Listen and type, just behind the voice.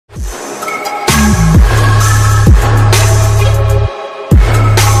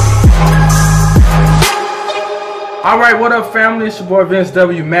All right, what up, family? It's your boy Vince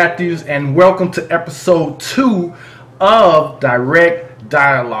W. Matthews, and welcome to episode 2 of Direct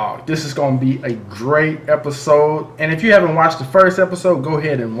Dialogue. This is going to be a great episode, and if you haven't watched the first episode, go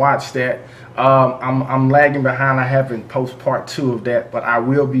ahead and watch that. I'm lagging behind. I haven't posted part 2 of that, but I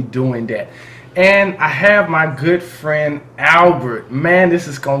will be doing that. And I have my good friend Albert. Man, this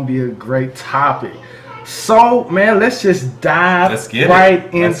is going to be a great topic. So, man, let's just dive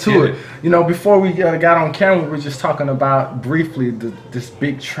right into it. You know, before we got on camera, we were just talking about briefly this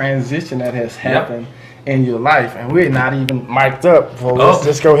big transition that has happened in your life, and we're not even mic'd up. So let's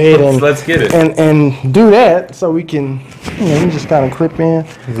just go ahead and let's get it and do that, so we can, you know, we just kind of clip in.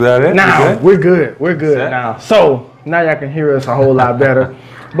 Is that it? Now we're good. We're good now. So now y'all can hear us a whole lot better.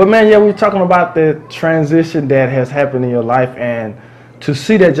 But man, yeah, we're talking about the transition that has happened in your life, and to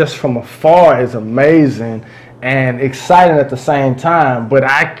see that just from afar is amazing and exciting at the same time. But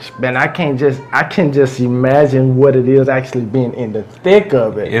I can just imagine what it is actually being in the thick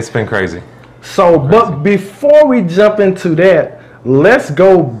of it. It's been crazy. So, but before we jump into that, let's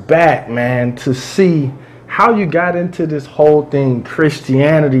go back, man, to see how you got into this whole thing,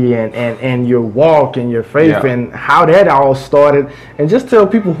 Christianity and your walk and your faith, and how that all started, and just tell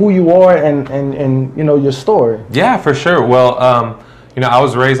people who you are and you know, your story. Yeah, for sure. Well, you know, I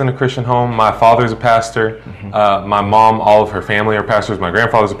was raised in a Christian home. My father's a pastor. My mom, all of her family are pastors. My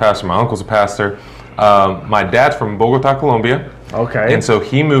grandfather's a pastor. My uncle's a pastor. My dad's from Bogota, Colombia. Okay. And so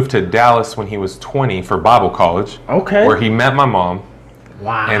he moved to Dallas when he was 20 for Bible college. Okay. Where he met my mom.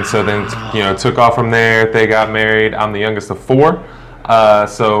 Wow. And so then, you know, took off from there. They got married. I'm the youngest of 4.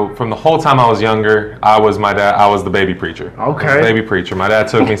 So from the whole time I was younger, I was the baby preacher. Okay. The baby preacher. My dad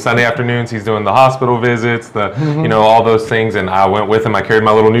took me Sunday afternoons. He's doing the hospital visits, you know, all those things, and I went with him. I carried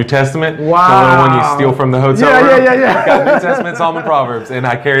my little New Testament. Wow. The little one you steal from the hotel room. Yeah. Got New Testament, Psalm, and Proverbs, and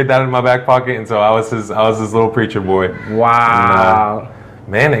I carried that in my back pocket, and so I was his little preacher boy. Wow. And,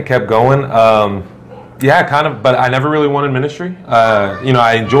 man, it kept going. Yeah, kind of, but I never really wanted ministry. You know,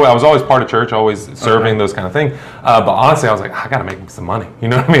 I was always part of church, always serving, those kind of things. But honestly, I was like, I gotta make some money. You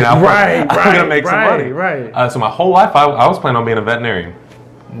know what I mean? I'm gonna make some money. Right. So my whole life, I was planning on being a veterinarian.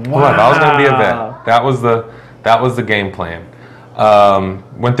 Wow. I was gonna be a vet. That was the game plan.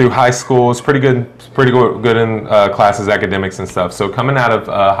 Went through high school. Was pretty good in classes, academics, and stuff. So coming out of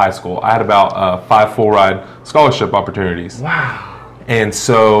high school, I had about 5 full ride scholarship opportunities. Wow. And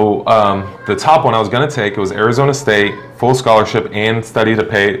so the top one I was going to take, it was Arizona State, full scholarship, and study to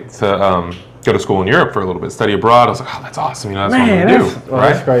pay to go to school in Europe for a little bit, study abroad. I was like, oh, that's awesome. You know, that's what I'm going to do.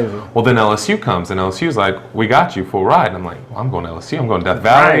 Right? That's crazy. Well, then LSU comes, and LSU's like, we got you, full ride. And I'm like, well, I'm going to LSU. I'm going to Death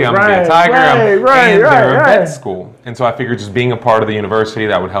Valley. I'm going to be a Tiger. And they're a vet school. And so I figured just being a part of the university,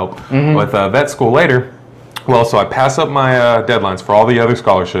 that would help with vet school later. Well, so I pass up my deadlines for all the other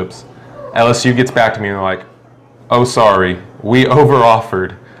scholarships. LSU gets back to me, and they're like, oh, sorry, we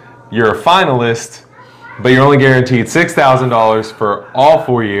overoffered. You're a finalist, but you're only guaranteed $6,000 for all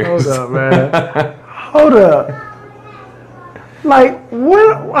 4 years. Hold up, man. Hold up. Like,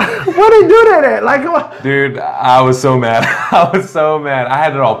 what did they do that at? Like, what? Dude, I was so mad. I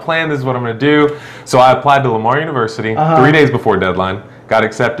had it all planned. This is what I'm going to do. So I applied to Lamar University 3 days before deadline, got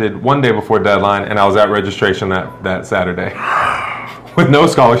accepted 1 day before deadline, and I was at registration that Saturday with no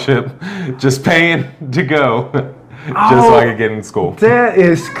scholarship, just paying to go. Just so I could get in school.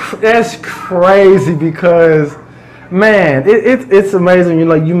 That's crazy, because, man, it's amazing.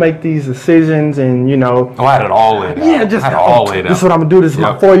 You you make these decisions, and you know. Oh, I had it all laid out. Yeah, just all laid out. This is what I'm gonna do. This is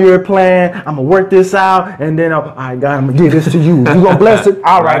my 4-year plan. I'm gonna work this out, and then all right, God, I'm gonna give this to you. You gonna bless it?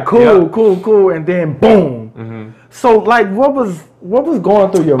 All right, cool, and then boom. So, like, what was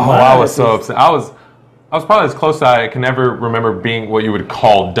going through your mind? Oh, I was so upset. I was probably as close as I can ever remember being what you would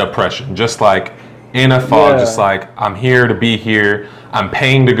call depression. Just like in a fog, just like, I'm here to be here. I'm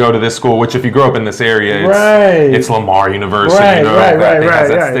paying to go to this school, which if you grow up in this area, it's Lamar University. You know, that has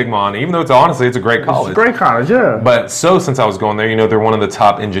that stigma on it. Even though honestly, it's a great college. It's a great college, yeah. But since I was going there, you know, they're one of the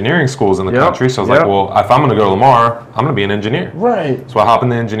top engineering schools in the country. So I was like, well, if I'm going to go to Lamar, I'm going to be an engineer. Right. So I hop in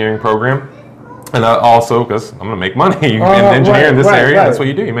the engineering program. And also, because I'm going to make money. You an engineer in this area, that's what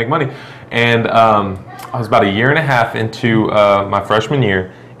you do. You make money. And I was about 1.5 years into my freshman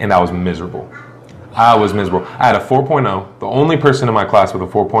year, and I was miserable. I had a 4.0, the only person in my class with a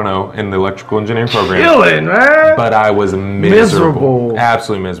 4.0 in the electrical engineering program. Killing, man. But I was miserable.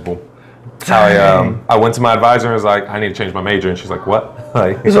 Absolutely miserable. I went to my advisor and was like, I need to change my major. And she's like, what?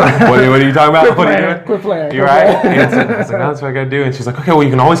 Like, what are you talking about? What are you doing? Quit playing. You're right. And I was like, no, that's what I got to do. And she's like, okay, well, you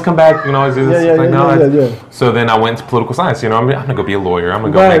can always come back. You can always do this. So then I went to political science. You know, I'm going to go be a lawyer. I'm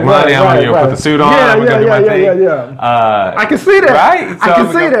going to go make money. I'm going to put the suit on. I'm going to do my thing. I can see that. Right? So I can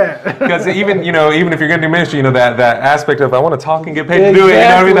see that. Because even if you're going to do ministry, you know, that aspect of I want to talk and get paid to do it. You know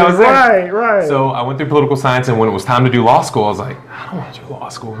what I mean? That was there. Right. So I went through political science, and when it was time to do law school, I was like, I don't want to do law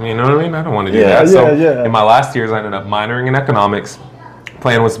school. You know what I mean? I don't want to do that. So in my last years, I ended up minoring in economics.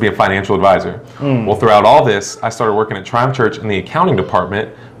 Plan was to be a financial advisor. Well, throughout all this, I started working at Triumph Church in the accounting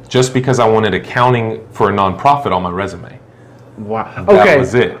department just because I wanted accounting for a nonprofit on my resume. Wow. That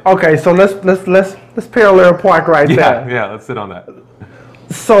was it. Okay, so let's parallel park right there. Yeah, let's sit on that.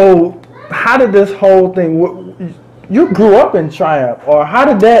 So how did this whole thing? You grew up in Triumph, or how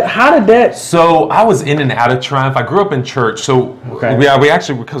did that? So I was in and out of Triumph. I grew up in church. So we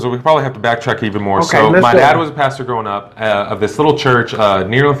actually, because we probably have to backtrack even more. Okay, so my dad was a pastor growing up of this little church,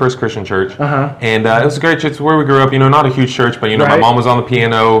 Nearland First Christian Church. And it was a great church where we grew up, you know, not a huge church, but you know, my mom was on the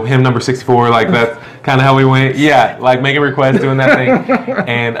piano, hymn number 64, like that's kind of how we went. Yeah, like making requests, doing that thing.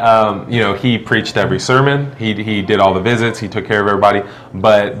 And, you know, he preached every sermon. He did all the visits. He took care of everybody.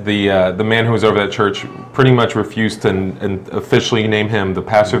 But the man who was over that church pretty much refused to officially name him the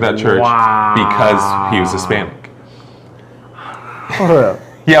pastor of that church because he was Hispanic. Hold up.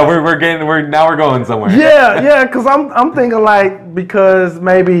 Yeah, we're going somewhere. Yeah, because I'm thinking like because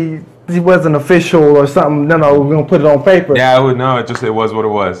maybe he wasn't official or something. No, we're gonna put it on paper. Yeah, it was what it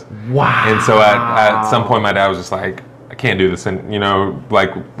was. Wow. And so at some point, my dad was just like, I can't do this, and you know,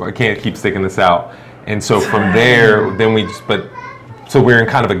 like I can't keep sticking this out. And so from there, then so we're in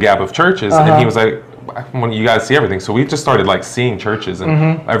kind of a gap of churches, and he was like, you guys see everything. So we just started like seeing churches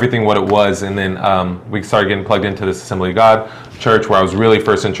and everything what it was, and then we started getting plugged into this Assembly of God church where I was really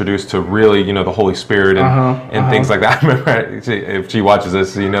first introduced to really, you know, the Holy Spirit and things like that. I remember if she watches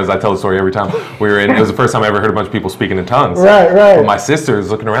this, she knows I tell the story every time we were in. It was the first time I ever heard a bunch of people speaking in tongues. Right. But my sister is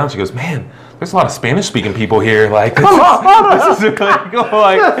looking around. She goes, "Man, there's a lot of Spanish-speaking people here. Like, this is really cool.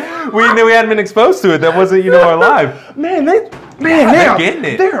 Like, we hadn't been exposed to it. That wasn't, you know, our life. Man, they're getting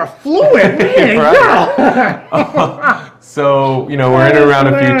it. They're fluent, man. Right. So, you know, we're in and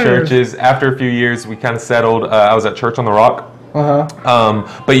around a few churches. After a few years, we kind of settled. I was at Church on the Rock.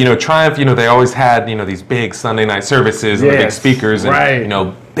 But, you know, Triumph, you know, they always had, you know, these big Sunday night services and the big speakers and, you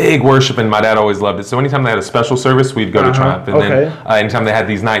know, big worship, and my dad always loved it. So anytime they had a special service, we'd go to Triumph. And then anytime they had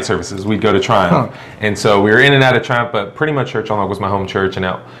these night services, we'd go to Triumph. And so we were in and out of Triumph, but pretty much Church on the Rock was my home church. And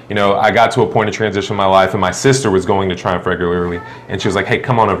now, you know, I got to a point of transition in my life, and my sister was going to Triumph regularly. And she was like, hey,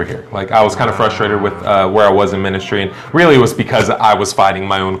 come on over here. Like, I was kind of frustrated with where I was in ministry. And really it was because I was fighting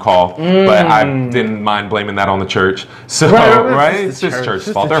my own call. But I didn't mind blaming that on the church. So, it's just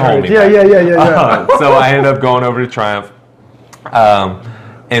church's fault. They're holding me back. So I ended up going over to Triumph.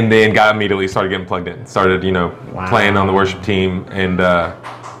 And then immediately started getting plugged in. Started, you know, playing on the worship team, and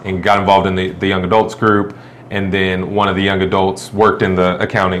got involved in the young adults group. And then one of the young adults worked in the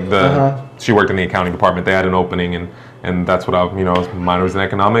accounting. She worked in the accounting department. They had an opening, and that's what mine was in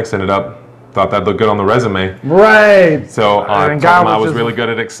economics. Thought that looked good on the resume. Right. So I was really good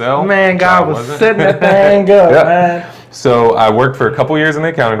at Excel. Man, God was setting that thing up, man. So I worked for a couple years in the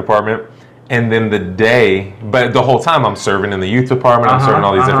accounting department. And then but the whole time I'm serving in the youth department, I'm serving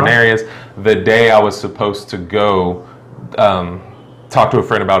all these different areas. The day I was supposed to go talk to a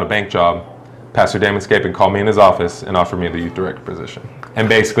friend about a bank job, Pastor Damon Scapin called me in his office and offered me the youth director position. And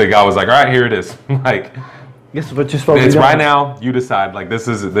basically God was like, all right, here it is. Like, this is what you're supposed to do. It's right now, you decide. Like, this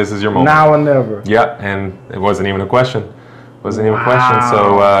is your moment. Now or never. Yeah, and it wasn't even a question. So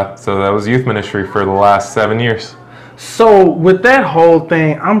that was youth ministry for the last 7 years. So with that whole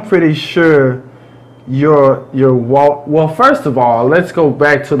thing, I'm pretty sure your walk. Well, first of all, let's go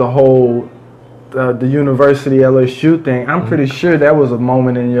back to the whole the university LSU thing. I'm pretty sure that was a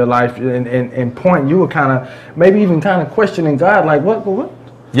moment in your life and point you were kind of questioning God, like what.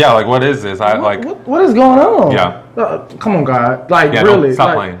 Yeah, like what is this? What is going on? Yeah. Come on, God. Like really.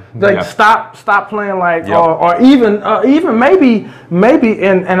 Stop playing. Like stop playing. Like or even maybe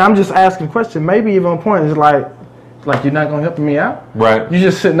and I'm just asking a question. Maybe even a point is like you're not gonna help me out, right? You're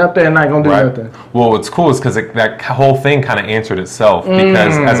just sitting up there and not gonna do nothing. Well, what's cool is because that whole thing kind of answered itself.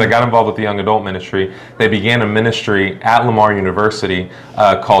 Because as I got involved with the young adult ministry, they began a ministry at Lamar University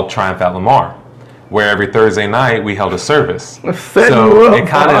called Triumph at Lamar, where every Thursday night we held a service. So it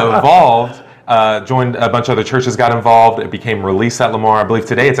kind of evolved, joined a bunch of other churches, got involved. It became released at Lamar. I believe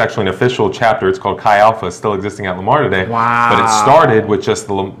today it's actually an official chapter. It's called Chi Alpha. It's still existing at Lamar today. Wow. But it started with just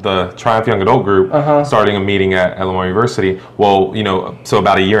the Triumph Young Adult Group starting a meeting at Lamar University. Well, so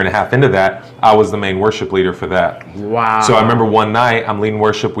about a year and a half into that, I was the main worship leader for that. Wow. So I remember one night I'm leading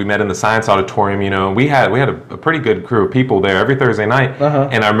worship. We met in the Science Auditorium. And we had a pretty good crew of people there every Thursday night.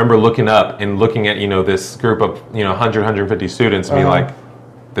 And I remember looking up and looking at this group of 100, 150 students and being like,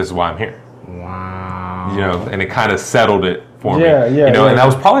 this is why I'm here. Wow. And it kind of settled it for me. And that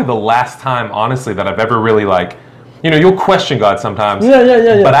was probably the last time, honestly, that I've ever really you'll question God sometimes.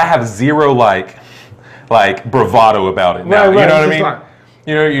 But I have zero like bravado about it now. You know what I mean?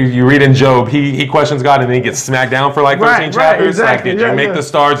 You read in Job, he questions God and then he gets smacked down for 13 chapters. Exactly. Did you make the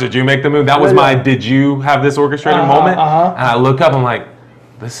stars? Did you make the moon? That was my did you have this orchestrated moment? And I look up, I'm like,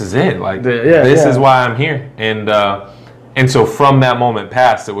 this is it. This is why I'm here. And so from that moment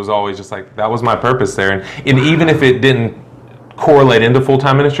past, it was always just that was my purpose there. And even if it didn't correlate into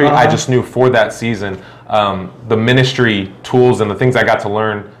full-time ministry, I just knew for that season, the ministry tools and the things I got to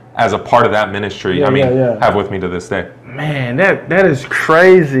learn as a part of that ministry, have with me to this day. Man, that is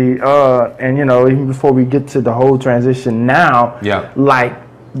crazy. And even before we get to the whole transition now,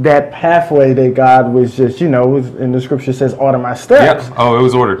 that pathway that God was just, in the scripture says, order my steps. Yeah. Oh, it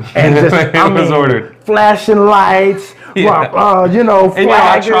was ordered. And just, it was ordered. Flashing lights. And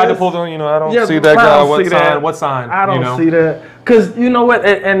I tried to pull them. I don't see that guy. What sign? I don't see that. Because you know what?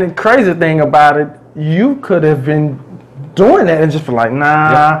 And the crazy thing about it, you could have been doing that and just be like,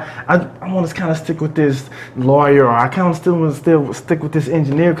 I want to kind of stick with this lawyer, or I kind of still want to stick with this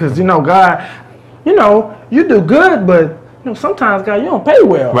engineer, because God, you do good, but sometimes, God, you don't pay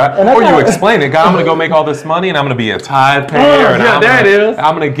well. Right. Or you explain it, God, I'm going to go make all this money and I'm going to be a tithe payer.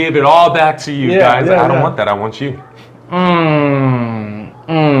 I'm going to give it all back to you guys. I don't want that. I want you.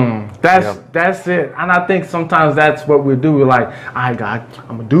 That's it. And I think sometimes that's what we do. We're like, all right, God,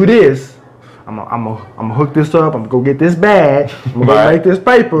 I'm going to do this. I'm gonna hook this up. I'm gonna go get this bag. I'm gonna make this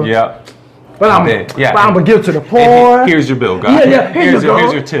paper. Yeah. But I'm gonna give it to the poor. Here's your bill, God. Here's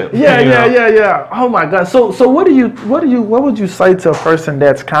your tip. Yeah. Oh my God. So what would you say to a person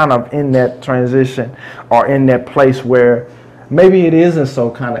that's kind of in that transition or in that place where maybe it isn't so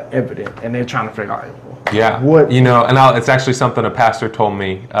kind of evident and they're trying to figure out it's actually something a pastor told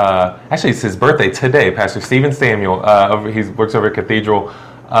me. Actually, it's his birthday today. Pastor Stephen Samuel. He works over at Cathedral.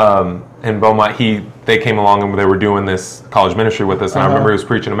 In Beaumont, they came along and they were doing this college ministry with us, and I remember he was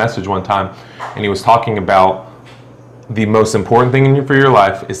preaching a message one time, and he was talking about the most important thing for your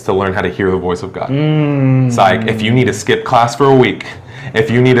life is to learn how to hear the voice of God. It's like, if you need to skip class for a week, if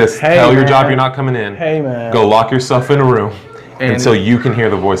you need to tell your job you're not coming in, go lock yourself in a room until you can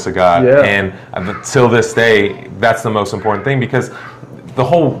hear the voice of God. And until this day, that's the most important thing, because the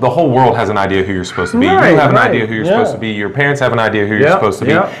whole world has an idea who you're supposed to be. You have an idea who you're supposed to be. Your parents have an idea who you're supposed to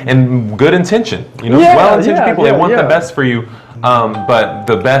be. And good intention. Well-intentioned people, they want the best for you. But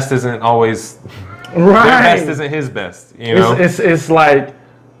the best isn't always their best isn't his best. It's like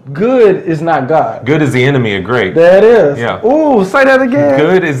good is not God. Good is the enemy of great. That is. Yeah. Ooh, say that again.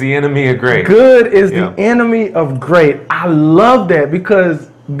 Good is the enemy of great. Good is the enemy of great. I love that, because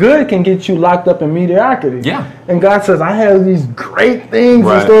good can get you locked up in mediocrity. Yeah. And God says, I have these great things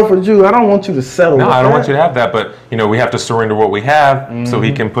in store for you. I don't want you to settle with that. No, I don't want you to have that. But, we have to surrender what we have so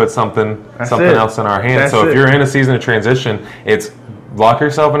he can put something else in our hands. So if you're in a season of transition, it's lock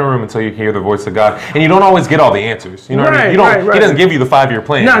yourself in a room until you hear the voice of God. And you don't always get all the answers. You know what I mean? He doesn't give you the 5-year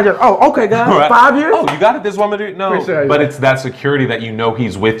plan. Okay, God, 5 years? Oh, you got it? This is what I'm going to do? No. But it's that security that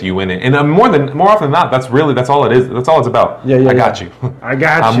he's with you in it. And more often than not, that's all it is. That's all it's about. I got you. I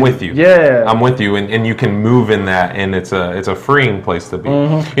got you. I'm with you. Yeah. I'm with you. And you can move in that. And it's a freeing place to be.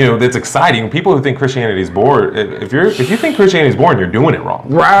 It's exciting. People who think Christianity is bored, if you think Christianity is boring, you're doing it wrong.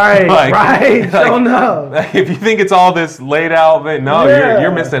 Right. Don't know. If you think it's all this laid out,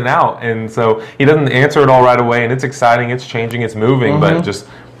 you're missing out. And so he doesn't answer it all right away, and it's exciting, it's changing, it's moving, but just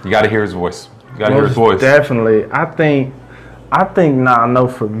you got to hear his voice. You got to hear his voice. Definitely. I think now I know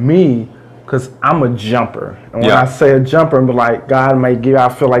for me, because I'm a jumper, and when I say a jumper, I'm like, God may give, I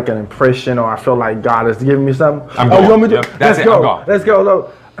feel like an impression, or I feel like God is giving me something. I'm going. You want me to? That's it. I'm going. Let's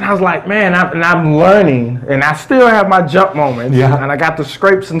go. And I was like, man, I'm learning, and I still have my jump moments, and I got the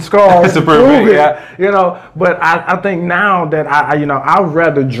scrapes and scars to prove it, But I think now that I'd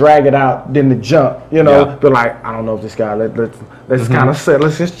rather drag it out than to jump, But like, I don't know if this guy, let's kind of sit,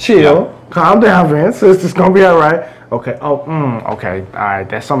 let's just chill, calm down, Vince. It's gonna be all right. Okay. Okay. All right.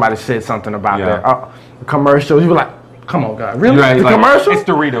 That somebody said something about that commercial. You were like, Come on, God. Really? Right, The like, commercial? It's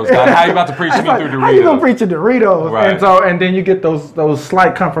Doritos, God. How you about to preach to me through Doritos? How you gonna preach to Doritos? Right. And then you get those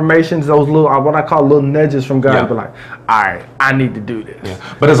slight confirmations, those little what I call little nudges from God. Yeah. Be like, all right, I need to do this.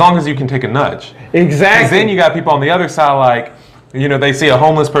 Yeah. But as long as you can take a nudge. Exactly. Because then you got people on the other side, like, they see a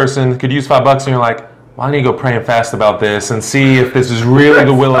homeless person could use $5, and you're like, well, I need to go pray and fast about this and see if this is really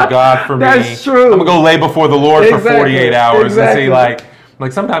the will of God for me. That's true. I'm gonna go lay before the Lord for 48 hours and see, like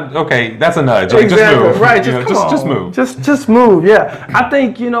sometimes, okay, that's a nudge. Like, exactly. Just move. Right. Just move. Just move. Yeah. I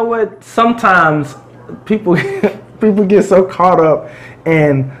think you know what. Sometimes people get so caught up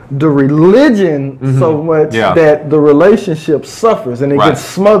in the religion so much that the relationship suffers and it gets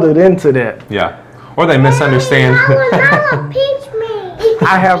smothered into that. Yeah. Or they misunderstand.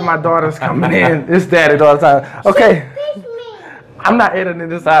 I have my daughters coming in. It's daddy all the time. Okay. I'm not editing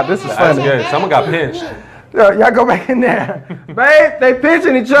this out. This is funny. That's good. Someone got pinched. Y'all go back in there. Babe, they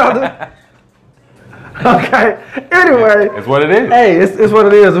pinching each other. Okay. Anyway. It's what it is. Hey, it's what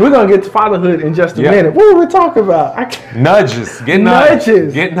it is. We're going to get to fatherhood in just a minute. What are we talking about? Nudges. Get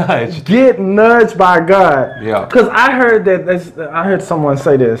nudged. Get nudged. Get nudged by God. Yeah. Because I heard someone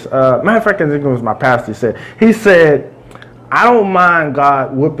say this. Matter of fact, I think it was my pastor. He said, I don't mind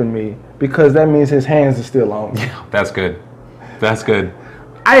God whipping me because that means his hands are still on me. Yeah, that's good. That's good.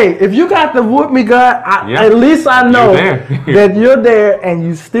 Hey, if you got to whoop me, God, at least I know that you're there and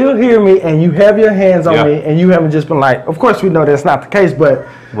you still hear me and you have your hands on me and you haven't just been like, of course we know that's not the case, but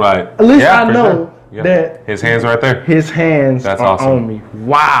at least I know that his hands are right there. His hands are on me.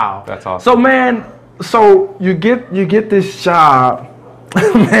 Wow. That's awesome. So man, you get this job,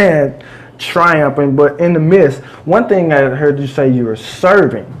 man, triumphing, but in the midst, one thing I heard you say you were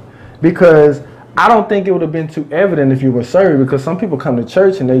serving, because I don't think it would have been too evident if you were serving, because some people come to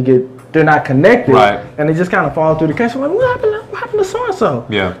church and they're not connected, and they just kind of fall through the case. I'm like, what happened to so and so?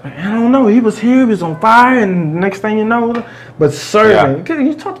 Yeah, I don't know. He was here, he was on fire, and next thing you know, but serving. Can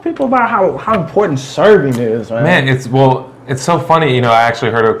you talk to people about how important serving is, man? Man, it's so funny. I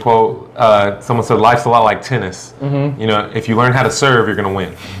actually heard a quote. Someone said, "Life's a lot like tennis. If you learn how to serve, you're gonna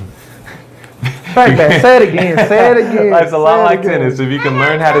win." Say it again. Life's a lot like tennis. If you can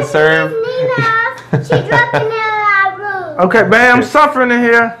learn how to serve. She dropped in our room. Okay, man, I'm suffering in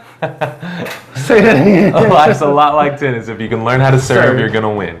here. Say that again. Life's a lot like tennis. If you can learn how to serve, you're gonna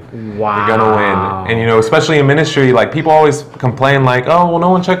win. Wow. You're gonna win. And especially in ministry, like people always complain, like, "Oh, well, no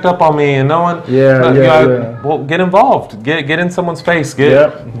one checked up on me, and no one." Well, get involved. Get in someone's face.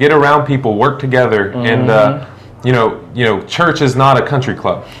 Get around people. Work together. And church is not a country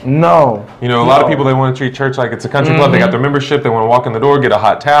club. No. A lot of people, they want to treat church like it's a country club. They got their membership. They want to walk in the door, get a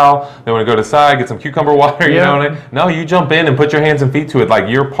hot towel. They want to go to the side, get some cucumber water. No, you jump in and put your hands and feet to it. Like,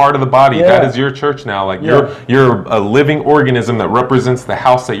 you're part of the body. That is your church now. Like, you're a living organism that represents the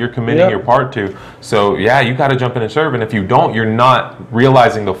house that you're committing your part to. So, you got to jump in and serve. And if you don't, you're not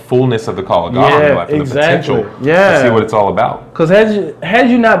realizing the fullness of the call of God on your life and the potential to see what it's all about. Because had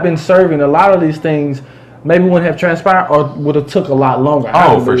you not been serving, a lot of these things maybe wouldn't have transpired, or would have took a lot longer.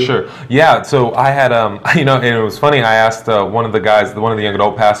 Oh, for sure. Yeah. So I had, and it was funny. I asked one of the guys, one of the young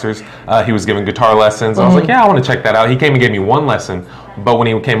adult pastors. He was giving guitar lessons. I was like, I want to check that out. He came and gave me one lesson, but when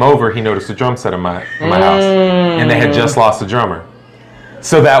he came over, he noticed a drum set in my house, and they had just lost a drummer.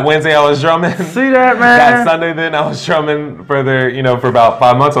 So that Wednesday I was drumming. See that, man? That Sunday then I was drumming for for about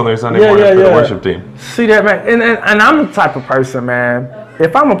 5 months on their Sunday morning for the worship team. See that, man? And I'm the type of person, man.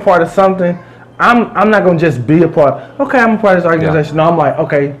 If I'm a part of something, I'm not gonna just be a part. Okay, I'm a part of this organization. No, I'm like,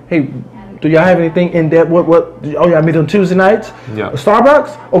 okay, hey, do y'all have anything in depth? What? Oh, y'all meet on Tuesday nights? Yeah.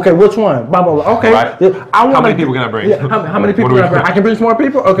 Starbucks? Okay, which one? Blah blah blah. Okay. Right. How many people can I bring? Yeah, how many people can I bring? I can bring some more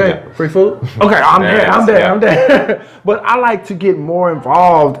people. Okay. Free food. Okay, I'm there. But I like to get more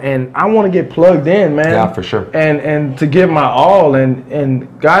involved, and I want to get plugged in, man. Yeah, for sure. And to give my all,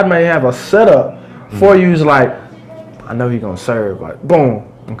 and God may have a setup for you. It's like, I know you're gonna serve. Like, boom.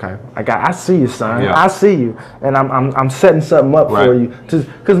 Okay, I see you, son. I see you, and I'm setting something up for you,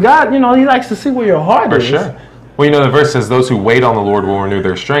 because God, He likes to see where your heart is. For sure. Well, the verse says, "Those who wait on the Lord will renew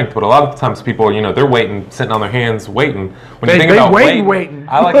their strength." But a lot of times, people, they're waiting, sitting on their hands, waiting. When you think about waiting,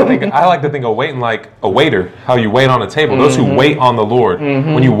 I like to think of waiting like a waiter. How you wait on a table. Those who wait on the Lord.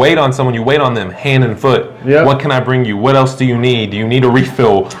 When you wait on someone, you wait on them hand and foot. What can I bring you? What else do you need? Do you need a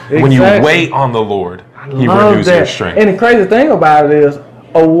refill? Exactly. When you wait on the Lord, He renews your strength. And the crazy thing about it is,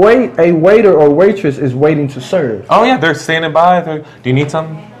 a waiter or waitress is waiting to serve. Oh yeah, they're standing by. Do you need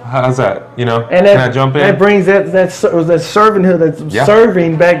something? How's that? And can I jump in? That brings that servanthood, that's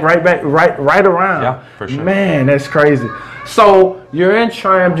serving back right around. Yeah, for sure. Man, that's crazy. So you're in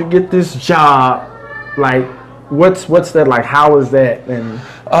Triumph, you get this job. Like, what's that like? How is that? And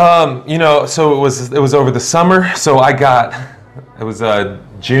So it was over the summer. So it was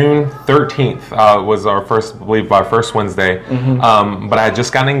June 13th was our first Wednesday. But I had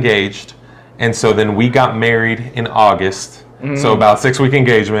just gotten engaged, and so then we got married in August. So about 6-week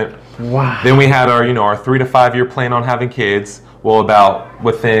engagement. Wow. Then we had our 3 to 5 year plan on having kids. Well, about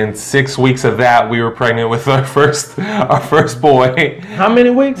within 6 weeks of that, we were pregnant with our first boy. How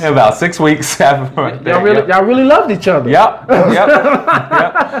many weeks? About 6 weeks. Y'all really loved each other. Yep.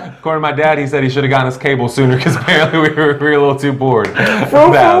 According to my dad, he said he should have gotten his cable sooner because apparently we were a little too bored.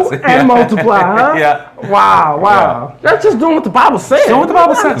 Fruitful and multiply, huh? Yeah. Wow. Yeah. That's just doing what the Bible said. Doing what the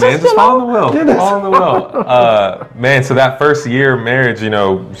Bible said, man. Just following the will. Following the will. Man, so that first year of marriage,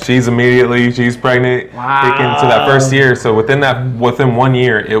 she's pregnant. Wow. So that first year, so within 1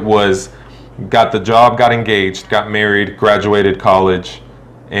 year, it was got the job, got engaged, got married, graduated college,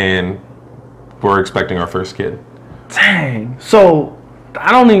 and we're expecting our first kid. Dang. So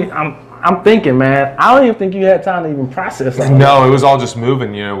I'm thinking, man, I don't even think you had time to even process that. No, it was all just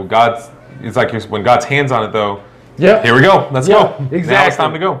moving. It's like when God's hands on it, though. Yeah. Here we go. Let's go. Exactly. Now it's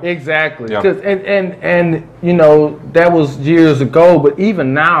time to go. Exactly. Yeah. And that was years ago, but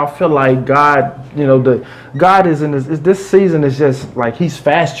even now I feel like God, God is in this season is just like He's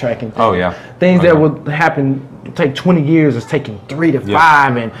fast tracking things. Oh yeah. Things that would happen take 20 years is taking 3 to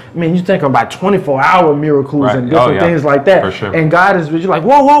 5, and I mean you think about 24-hour miracles and different things like that. For sure. And God is you're like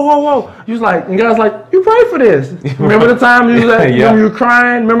whoa. You was like, and God's like, you prayed for this. Remember the time you was like, you were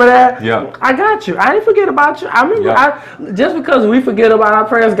crying? Remember that? Yeah. I got you. I didn't forget about you. I remember. Just because we forget about our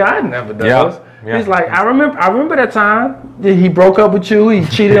prayers, God never does. Yeah. He's like, I remember that time that He broke up with you. He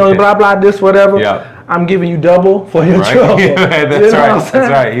cheated on you, blah blah this whatever. Yeah. I'm giving you double for your trouble. That's right. That's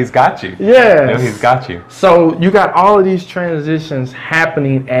right. He's got you. Yeah. He's got you. So you got all of these transitions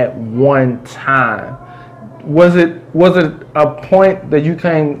happening at one time. Was it a point that you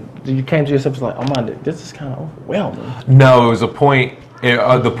came to yourself like, oh my, this is kind of overwhelming? No, it was a point.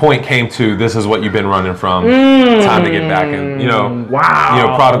 The point came to, this is what you've been running from. Time to get back, and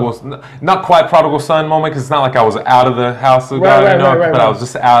wow. not quite prodigal son moment, because it's not like I was out of the house of God, but I was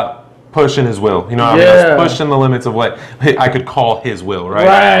just out pushing His will. I was pushing the limits of what I could call His will, right?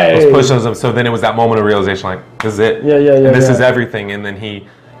 I was pushing them. So then it was that moment of realization, like, this is it. And this is everything. And then He,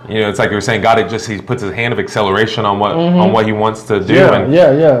 it's like you were saying, God, He puts His hand of acceleration on what He wants to do.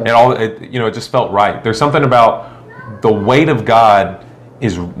 It just felt right. There's something about the weight of God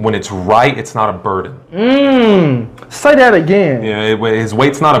is when it's right, it's not a burden. Say that again. His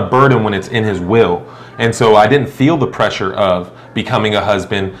weight's not a burden when it's in His will. And so I didn't feel the pressure of becoming a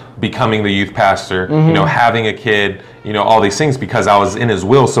husband, becoming the youth pastor, having a kid, all these things, because I was in His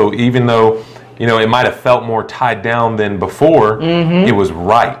will. So even though, it might have felt more tied down than before, it was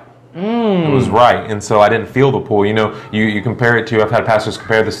right. It was right. And so I didn't feel the pull. You compare it to, I've had pastors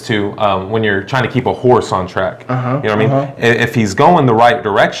compare this to when you're trying to keep a horse on track. You know what I mean? If he's going the right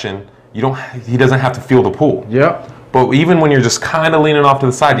direction, he doesn't have to feel the pull. Yep. But even when you're just kind of leaning off to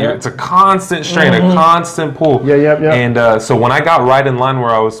the side, it's a constant strain, a constant pull. And so when I got right in line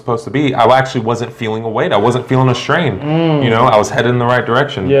where I was supposed to be, I actually wasn't feeling a weight. I wasn't feeling a strain. I was headed in the right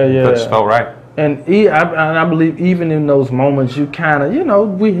direction. That just felt right. And I believe even in those moments, you kind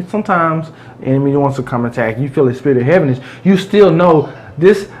of, we sometimes enemy wants to come attack. You feel a spirit of heaviness. You still know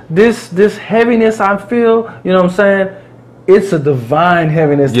this heaviness I feel. You know what I'm saying? It's a divine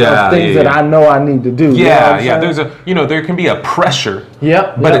heaviness of things that I know I need to do. There's there can be a pressure.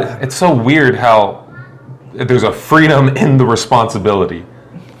 But it's so weird how there's a freedom in the responsibility.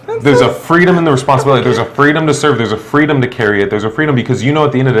 There's a freedom in the responsibility. There's a freedom to serve. There's a freedom to carry it. There's a freedom because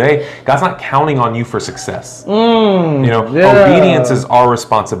at the end of the day, God's not counting on you for success. Obedience is our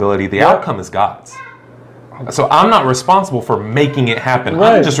responsibility. The outcome is God's. So I'm not responsible for making it happen.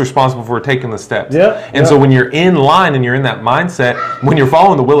 I'm just responsible for taking the steps. So when you're in line and you're in that mindset, when you're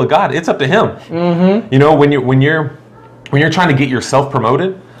following the will of God, it's up to Him. When you're trying to get yourself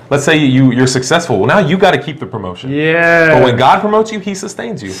promoted, let's say you're successful. Well, now you got to keep the promotion. But when God promotes you, He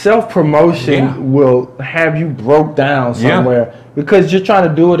sustains you. Self-promotion will have you broke down somewhere because you're trying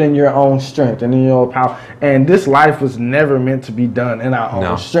to do it in your own strength and in your own power. And this life was never meant to be done in our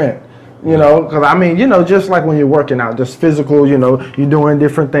own strength. Because I mean, just like when you're working out, just physical, you're doing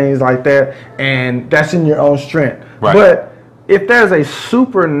different things like that, and that's in your own strength. But if there's a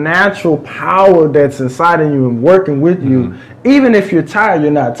supernatural power that's inside of you and working with you, even if you're tired,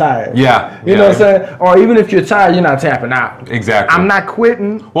 you're not tired. You know what I'm saying? Or even if you're tired, you're not tapping out. Exactly. I'm not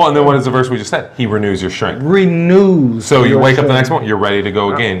quitting. Well, and then what is the verse we just said? He renews your strength. Renews. So you wake up the next morning, you're ready to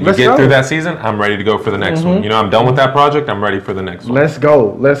go again. You get through that season, I'm ready to go for the next one. I'm done with that project, I'm ready for the next one. Let's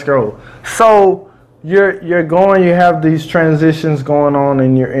go. So you're going. You have these transitions going on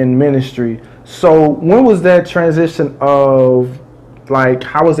in ministry. So when was that transition of, like,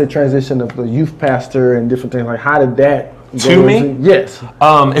 how was that transition of the youth pastor and different things? Like, how did that to me? Yes.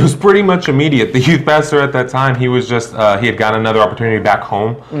 It was pretty much immediate. The youth pastor at that time, he was just he had gotten another opportunity back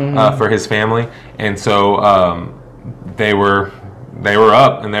home for his family, and so they were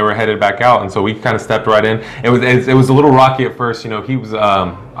up and they were headed back out, and so we kind of stepped right in. It was a little rocky at first. He was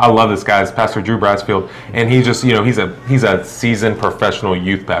I love this guy, it's Pastor Drew Brassfield, and he just he's a seasoned professional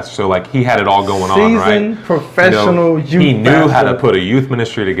youth pastor. So like he had it all going on, right? Seasoned professional youth pastor. He knew how to put a youth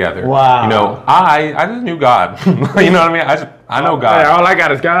ministry together. Wow. I just knew God. You know what I mean? I know God. All I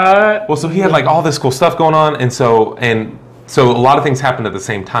got is God. Well, so he had like all this cool stuff going on, and so a lot of things happened at the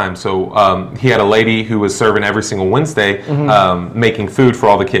same time. So he had a lady who was serving every single Wednesday, making food for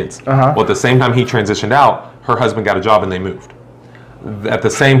all the kids. Well, at the same time he transitioned out, her husband got a job and they moved. At the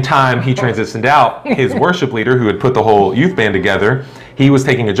same time he transitioned out, his worship leader, who had put the whole youth band together, he was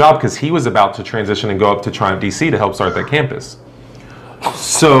taking a job because he was about to transition and go up to Triumph DC to help start that campus.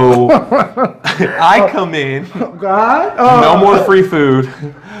 So I come in, God? No more free food,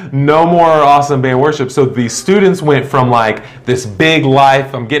 no more awesome band worship. So the students went from like this big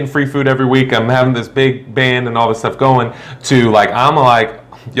life, I'm getting free food every week, I'm having this big band and all this stuff going, to like, I'm like,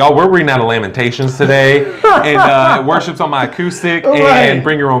 y'all, we're reading out of Lamentations today, and worship's on my acoustic, and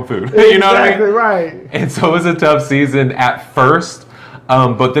bring your own food. You know what I mean? Right. And so it was a tough season at first,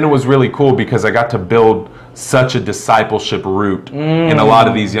 but then it was really cool because I got to build such a discipleship root in a lot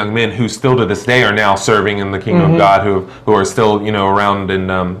of these young men who still to this day are now serving in the kingdom of God, who are still around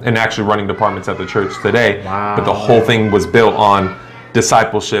and actually running departments at the church today. Wow. But the whole thing was built on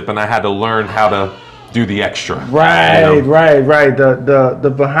discipleship, and I had to learn how to do the extra. Right.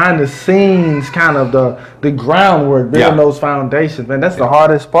 The behind the scenes kind of the groundwork, building those foundations, man. That's the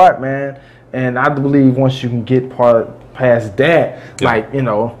hardest part, man. And I believe once you can get past that, like,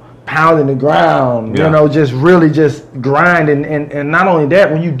 pounding the ground, just really just grind, and not only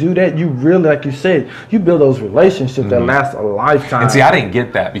that, when you do that, you really, like you said, you build those relationships that last a lifetime. And see, I didn't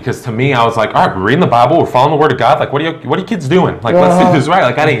get that, because to me, I was like, all right, we're reading the Bible, we're following the Word of God, like, what are you kids doing? Like, let's do this right.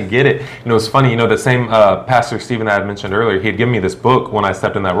 Like, I didn't get it. It was funny, the same Pastor Stephen that I had mentioned earlier, he had given me this book when I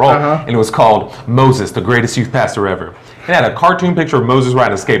stepped in that role, and it was called Moses, the Greatest Youth Pastor Ever. It had a cartoon picture of Moses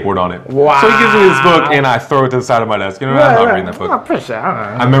riding a skateboard on it. Wow. So he gives me this book, and I throw it to the side of my desk. I'm not reading that book.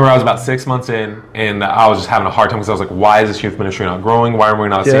 I remember I was about 6 months in, and I was just having a hard time, because I was like, why is this youth ministry not growing? Why are we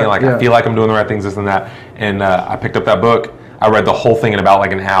not seeing it? Like, I feel like I'm doing the right things, this and that. And I picked up that book. I read the whole thing in about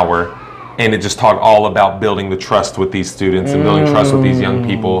like an hour, and it just talked all about building the trust with these students and building trust with these young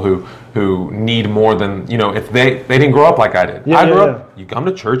people who need more than, if they didn't grow up like I did. I grew up, you come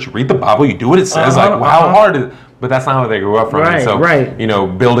to church, you read the Bible, you do what it says, how hard is it? But that's not how they grew up from. Right, so,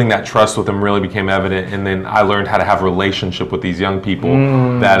 building that trust with them really became evident. And then I learned how to have a relationship with these young people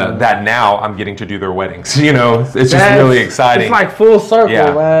that now I'm getting to do their weddings. It's just really exciting. It's like full circle,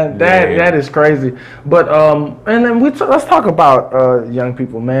 man. That is crazy. But, and then let's talk about young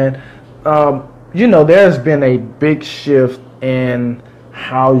people, man. There's been a big shift in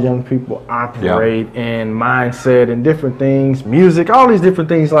how young people operate and mindset and different things, music, all these different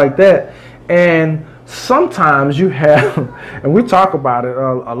things like that. And sometimes you have, and we talk about it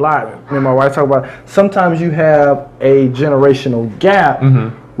a lot, me and my wife talk about it, sometimes you have a generational gap,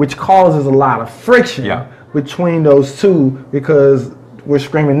 which causes a lot of friction between those two, because we're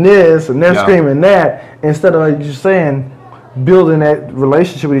screaming this and they're screaming that, instead of, like you're saying, building that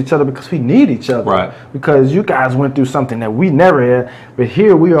relationship with each other, because we need each other. Right. Because you guys went through something that we never had, but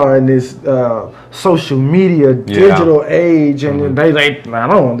here we are in this social media, digital age, and they I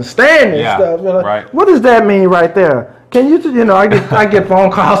don't understand this stuff. Like, what does that mean right there? Can you, I get phone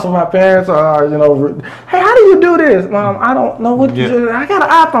calls from my parents, or, hey, how do you do this? Mom, I don't know what you do. I got an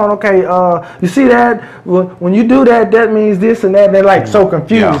iPhone. Okay, you see that? When you do that, that means this and that. And they're like so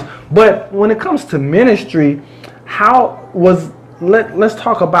confused. But when it comes to ministry, let's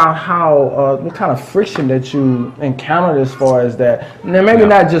talk about how what kind of friction that you encountered as far as that. Now, maybe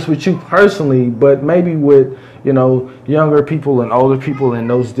not just with you personally, but maybe with younger people and older people and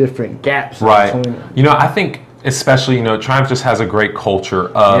those different gaps. Right. I think especially Triumph just has a great culture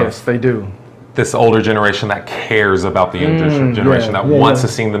of, yes, they do, this older generation that cares about the younger generation, that wants to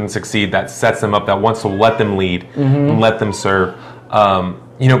see them succeed, that sets them up, that wants to let them lead and let them serve.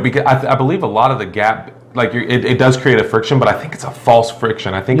 Because I believe a lot of the gap, like it does create a friction, but I think it's a false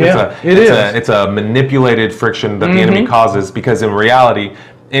friction. I think it's a manipulated friction that the enemy causes, because in reality,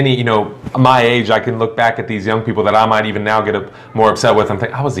 any, my age, I can look back at these young people that I might even now get more upset with and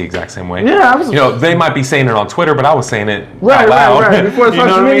think, I was the exact same way. Yeah, I was. They might be saying it on Twitter, but I was saying it right, out loud. Right. Before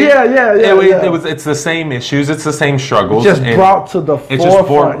social media, It's the same issues, it's the same struggles. Just brought to the forefront. It's just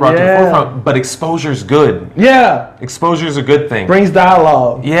brought to the forefront. But exposure's good. Yeah. Exposure's a good thing. Brings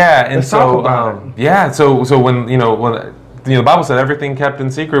dialogue. Yeah, and so when the Bible said everything kept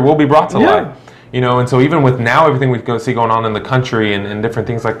in secret will be brought to light. And so even with now everything we see going on in the country and different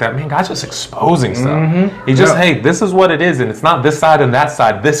things like that, man, God's just exposing stuff. He just, hey, this is what it is, and it's not this side and that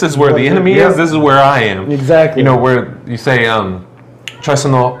side. This is where the enemy is. This is where I am. Exactly. Where you say, trust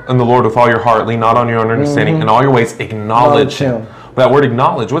in the Lord with all your heart, lean not on your own understanding, in all your ways acknowledge Him. That word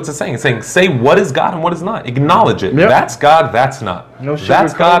acknowledge, what's it saying? It's saying, say what is God and what is not. Acknowledge it. That's God, that's not. No sugar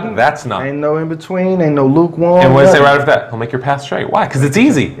that's God, coating. that's not. Ain't no in between, ain't no lukewarm. And what does it say right after that? He'll make your path straight. Why? Because it's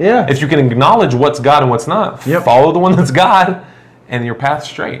easy. Yeah. If you can acknowledge what's God and what's not, follow the one that's God, and your path's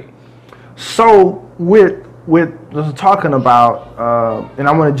straight. So with talking about, and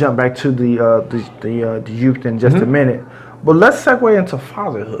I want to jump back to the youth in just a minute, but let's segue into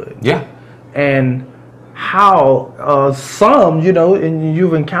fatherhood. Yeah. And how some, and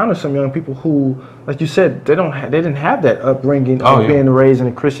you've encountered some young people who, like you said, they didn't have that upbringing of being raised in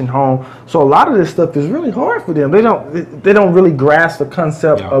a Christian home. So a lot of this stuff is really hard for them. They don't really grasp the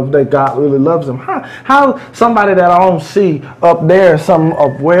concept of that God really loves them. How somebody that I don't see up there, some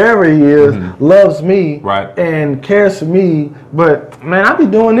of wherever he is, loves me and cares for me, but man, I be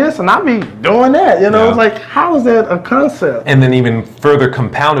doing this and I be doing that. It's like, how is that a concept? And then even further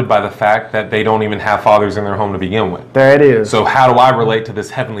compounded by the fact that they don't even have fathers in their home to begin with. There it is. So how do I relate to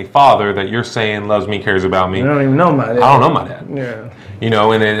this heavenly Father that you're saying loves me, cares about me? You don't even know my dad. I don't know my dad. Yeah.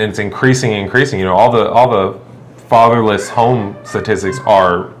 And it's increasing. All the fatherless home statistics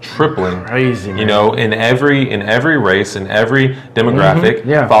are tripling. Crazy, man. In every race, in every demographic,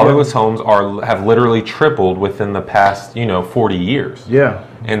 fatherless homes have literally tripled within the past 40 years. Yeah.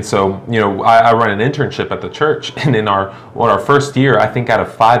 And so, I run an internship at the church, and in our first year, I think out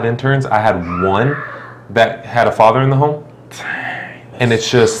of 5 interns, I had 1 that had a father in the home. And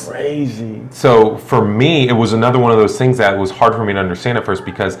it's just crazy. So for me, it was another one of those things that was hard for me to understand at first,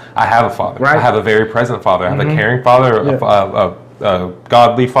 because I have a father. I have a very present father. I have a caring father, a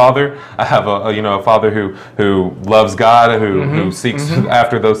godly father. I have a father who loves God, who seeks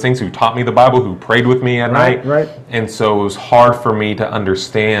after those things, who taught me the Bible, who prayed with me at night. Right. And so it was hard for me to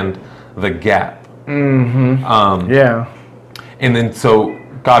understand the gap. And then so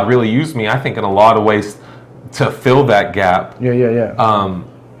God really used me, I think, in a lot of ways to fill that gap.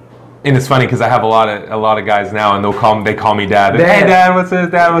 And it's funny because I have a lot of guys now, and they call me dad. And, hey, dad, what's this?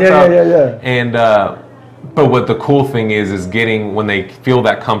 Dad, what's up? And but what the cool thing is getting, when they feel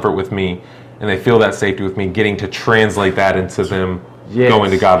that comfort with me and they feel that safety with me, getting to translate that into them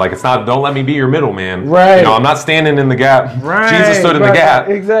going to God. Like, it's not, don't let me be your middleman. I'm not standing in the gap. Jesus stood in the gap.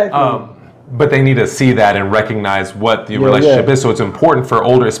 Exactly. But they need to see that and recognize what the relationship is. So it's important for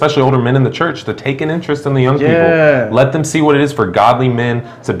especially older men in the church, to take an interest in the young people. Let them see what it is for godly men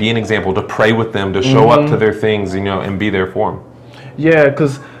to be an example, to pray with them, to show up to their things, and be there for them. Yeah,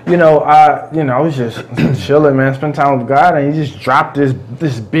 because I was just chilling, man, spend time with God, and he just dropped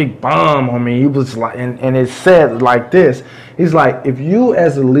this big bomb on me. He was like, and it said like this. He's like, if you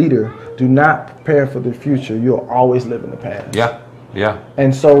as a leader do not prepare for the future, you'll always live in the past. Yeah.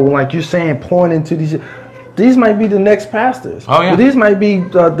 And so, like you're saying, pouring into these might be the next pastors. These might be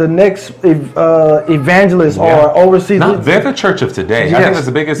the next evangelists or overseas. No, they're the church of today. I think that's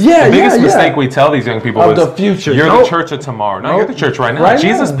the biggest mistake we tell these young people of the future. You're the church of tomorrow. No, you're the church right now.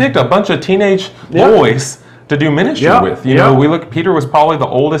 Jesus picked a bunch of teenage boys to do ministry with. We look. Peter was probably the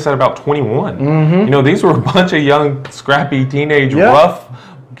oldest at about 21. These were a bunch of young, scrappy, teenage, rough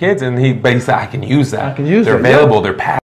kids, and he said, "I can use that. They're available. They're